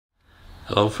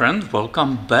Hello friends,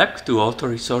 welcome back to Auto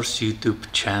Resource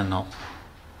YouTube channel.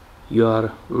 You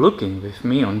are looking with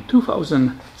me on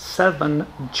 2007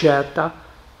 Jetta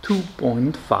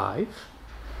 2.5,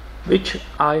 which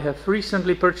I have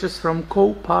recently purchased from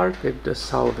Copart with the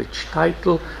salvage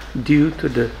title due to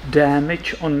the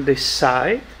damage on this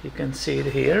side. You can see it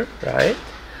here, right?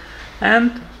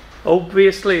 And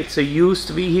obviously it's a used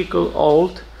vehicle,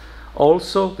 old,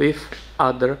 also with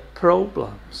other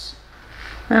problems.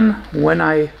 And when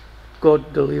I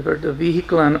got delivered the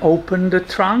vehicle and opened the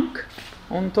trunk,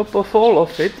 on top of all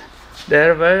of it,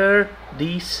 there were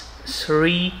these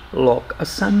 3 lock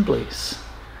assemblies.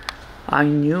 I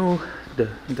knew the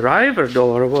driver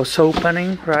door was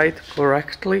opening right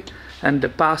correctly and the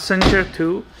passenger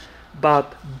too,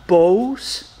 but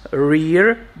both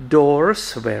rear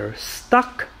doors were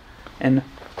stuck and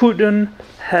couldn't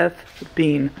have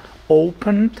been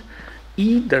opened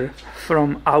either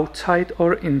from outside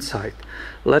or inside.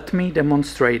 Let me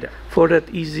demonstrate. For that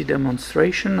easy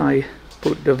demonstration, I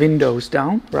put the windows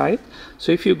down, right?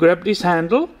 So if you grab this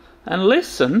handle and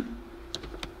listen,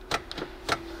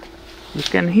 you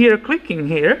can hear clicking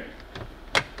here,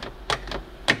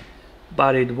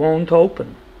 but it won't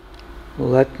open.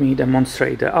 Let me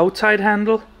demonstrate the outside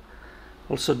handle,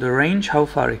 also the range, how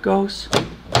far it goes,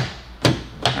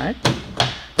 right?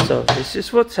 So this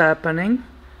is what's happening.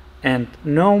 And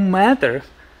no matter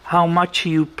how much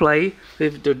you play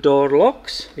with the door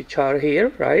locks, which are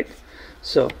here, right?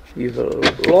 So you will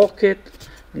lock it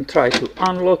and try to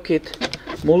unlock it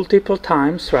multiple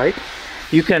times, right?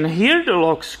 You can hear the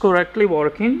locks correctly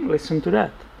working. Listen to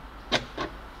that.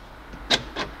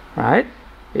 Right?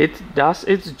 It does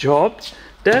its job.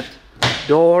 That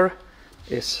door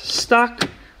is stuck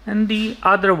and the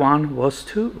other one was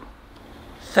too.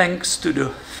 Thanks to the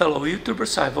fellow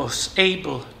YouTubers, I was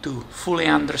able to fully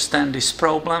understand this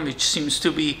problem, which seems to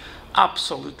be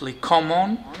absolutely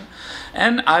common,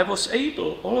 and I was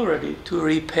able already to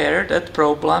repair that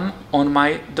problem on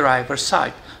my driver's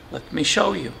side. Let me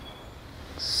show you.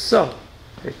 So,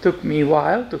 it took me a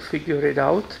while to figure it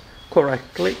out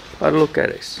correctly, but look at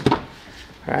this.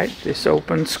 Right, this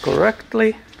opens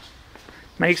correctly,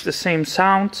 makes the same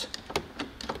sound.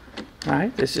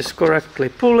 Right, this is correctly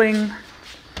pulling.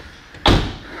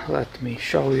 Let me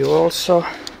show you also.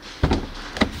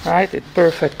 Right, it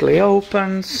perfectly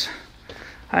opens.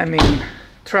 I mean,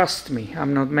 trust me,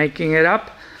 I'm not making it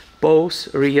up.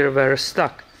 Both rear were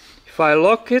stuck. If I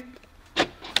lock it,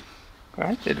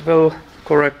 right, it will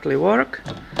correctly work.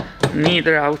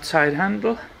 Neither outside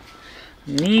handle,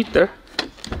 neither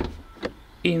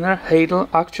inner handle,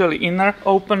 actually inner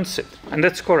opens it, and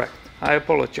that's correct. I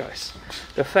apologize.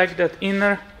 The fact that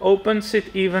inner opens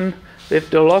it even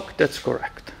with the lock, that's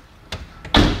correct.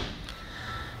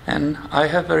 And I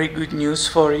have very good news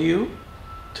for you.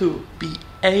 To be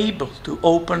able to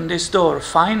open this door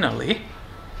finally,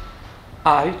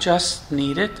 I just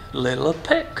needed a little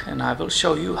pick, and I will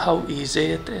show you how easy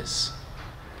it is.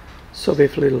 So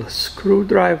with little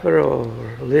screwdriver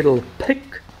or little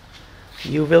pick,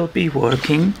 you will be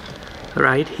working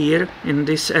right here in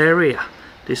this area.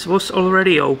 This was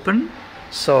already open,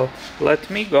 so let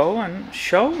me go and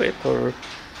show it or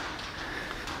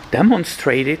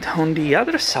demonstrate it on the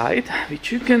other side, which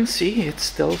you can see it's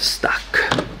still stuck.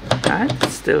 Right?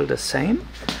 It's still the same.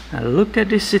 Now look at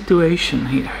this situation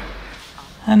here.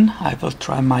 And I will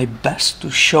try my best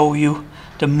to show you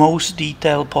the most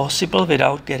detail possible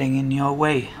without getting in your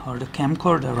way, or the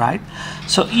camcorder, right?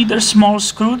 So either small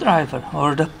screwdriver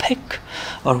or the pick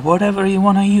or whatever you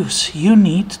want to use, you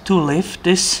need to lift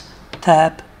this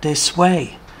tab this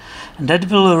way. And that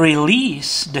will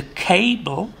release the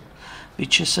cable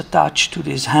which is attached to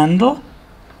this handle,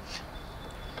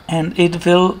 and it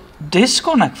will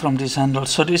disconnect from this handle,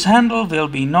 so this handle will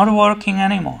be not working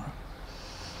anymore.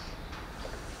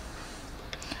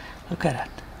 Look at that.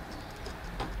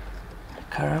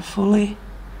 Carefully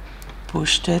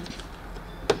pushed it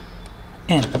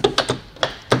in.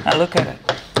 Now look at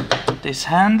it. This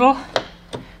handle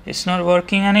is not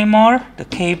working anymore. The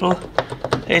cable,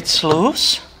 it's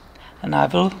loose, and I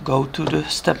will go to the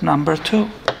step number 2.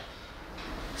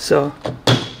 So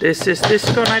this is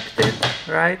disconnected,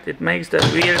 right? It makes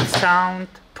that weird sound,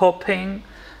 popping.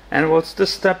 And what's the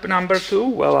step number 2?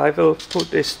 Well, I will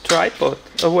put this tripod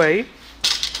away,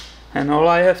 and all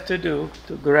I have to do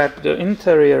to grab the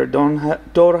interior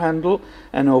door handle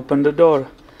and open the door.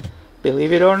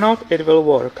 Believe it or not, it will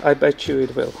work. I bet you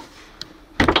it will.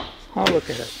 Oh, look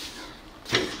at that.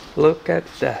 Look at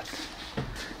that.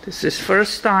 This is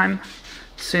first time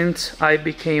since I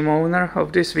became owner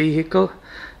of this vehicle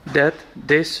that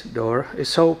this door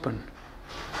is open.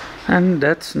 And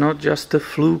that's not just a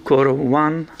fluke or a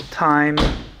one-time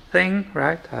thing,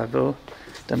 right? I will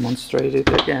demonstrate it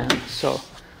again. So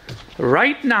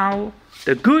right now,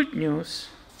 the good news,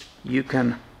 you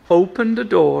can open the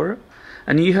door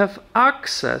and you have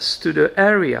access to the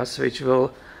areas which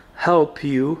will help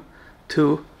you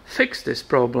to fix this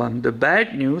problem. The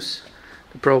bad news,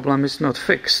 the problem is not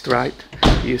fixed, right?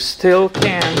 You still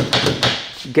can't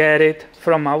get it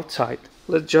from outside.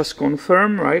 Let's just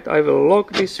confirm, right? I will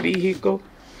lock this vehicle.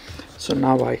 So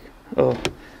now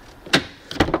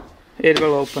it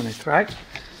will open it, right?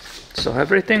 So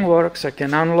everything works. I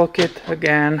can unlock it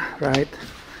again, right?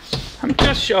 I'm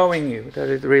just showing you that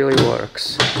it really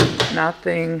works.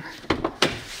 Nothing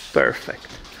perfect.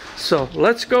 So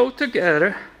let's go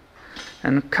together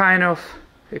and kind of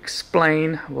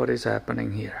explain what is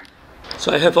happening here.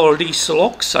 So I have all these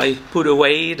locks. I put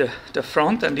away the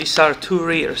front, and these are two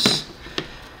rears.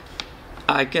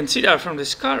 I can see that from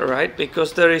this car, right?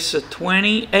 Because there is a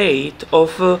 28th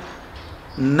of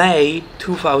May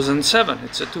 2007.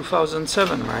 It's a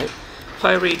 2007, right? If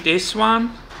I read this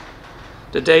one,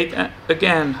 the date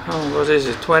again, what is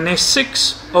it?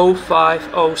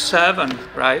 26/05/07,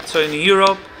 right? So in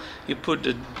Europe, you put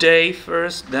the day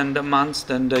first, then the month,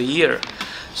 then the year.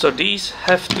 So these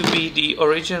have to be the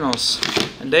originals,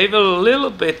 and they will a little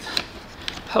bit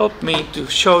help me to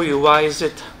show you why is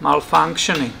it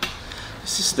malfunctioning.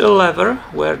 This is the lever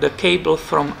where the cable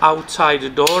from outside the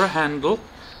door handle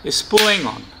is pulling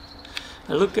on.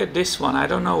 Now look at this one. I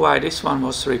don't know why this one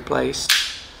was replaced,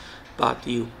 but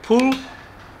you pull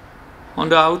on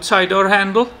the outside door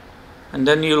handle and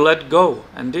then you let go,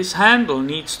 and this handle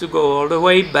needs to go all the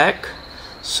way back,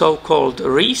 so-called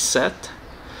reset,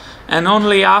 and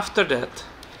only after that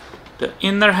the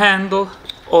inner handle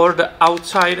or the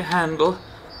outside handle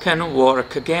can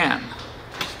work again.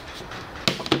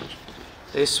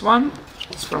 This one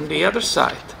is from the other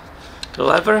side. The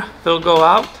lever will go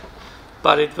out,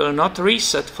 but it will not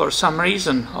reset for some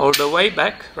reason all the way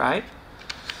back, right?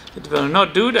 It will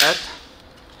not do that.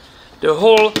 The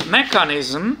whole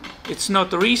mechanism, it's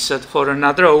not reset for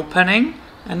another opening,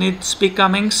 and it's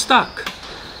becoming stuck.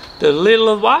 The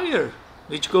little wire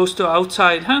which goes to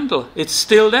outside handle, it's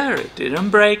still there. It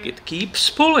didn't break, it keeps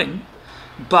pulling,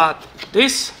 but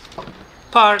this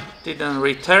part didn't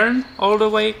return all the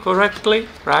way correctly,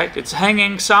 right? It's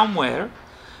hanging somewhere,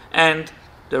 and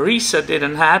the reset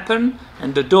didn't happen,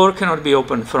 and the door cannot be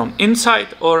opened from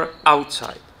inside or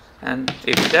outside. And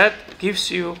if that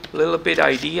gives you a little bit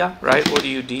idea, right, what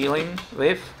you're dealing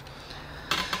with,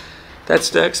 that's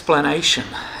the explanation.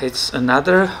 It's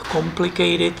another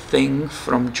complicated thing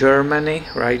from Germany,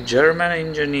 right? German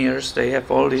engineers, they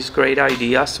have all these great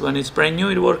ideas. When it's brand new,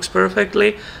 it works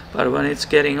perfectly, but when it's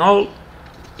getting old,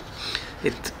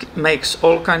 it makes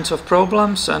all kinds of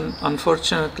problems, and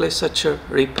unfortunately such a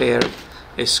repair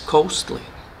is costly.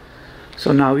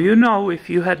 So now you know, if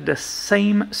you had the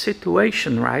same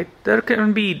situation, right, there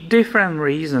can be different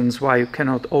reasons why you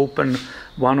cannot open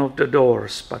one of the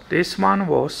doors, but this one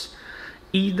was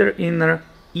either inner,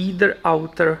 either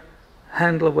outer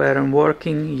handle weren't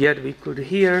working, yet we could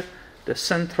hear the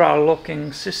central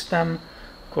locking system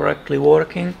correctly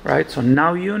working, right? So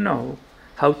now you know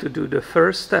how to do the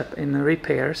first step in the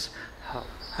repairs.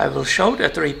 I will show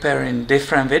that repair in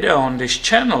different video on this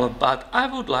channel, but I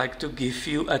would like to give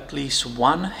you at least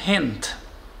one hint.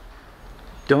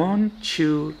 Don't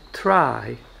you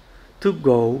try to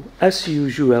go as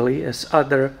usually as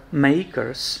other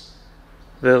makers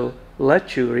will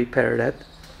let you repair that,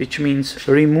 which means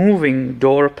removing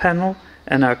door panel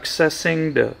and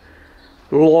accessing the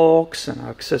locks and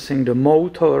accessing the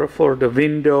motor for the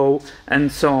window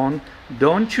and so on.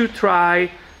 Don't you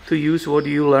try to use what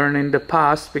you learned in the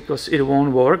past, because it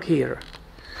won't work here.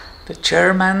 The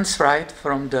Germans, right,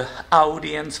 from the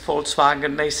Audi and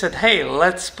Volkswagen, they said, hey,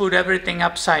 let's put everything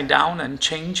upside down and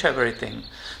change everything.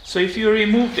 So if you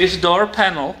remove this door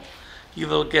panel, you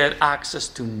will get access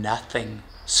to nothing.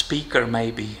 Speaker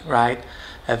maybe, right?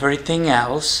 Everything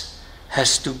else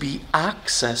has to be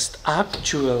accessed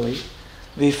actually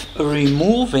with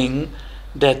removing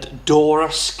that door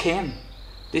skin.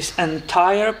 This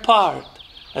entire part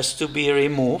has to be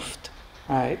removed,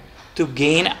 right, to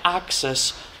gain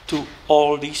access to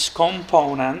all these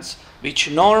components,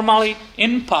 which normally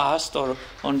in past or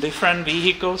on different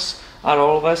vehicles are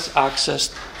always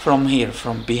accessed from here,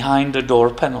 from behind the door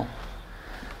panel.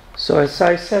 So as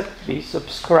I said, be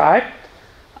subscribed.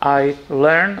 I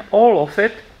learned all of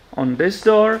it on this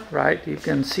door, right? You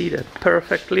can see that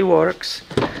perfectly works,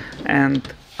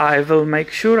 and I will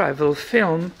make sure I will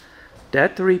film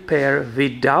that repair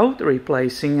without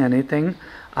replacing anything.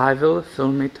 I will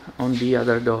film it on the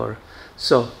other door.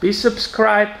 So be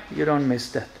subscribed, you don't miss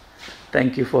that.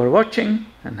 Thank you for watching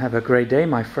and have a great day,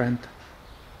 my friend.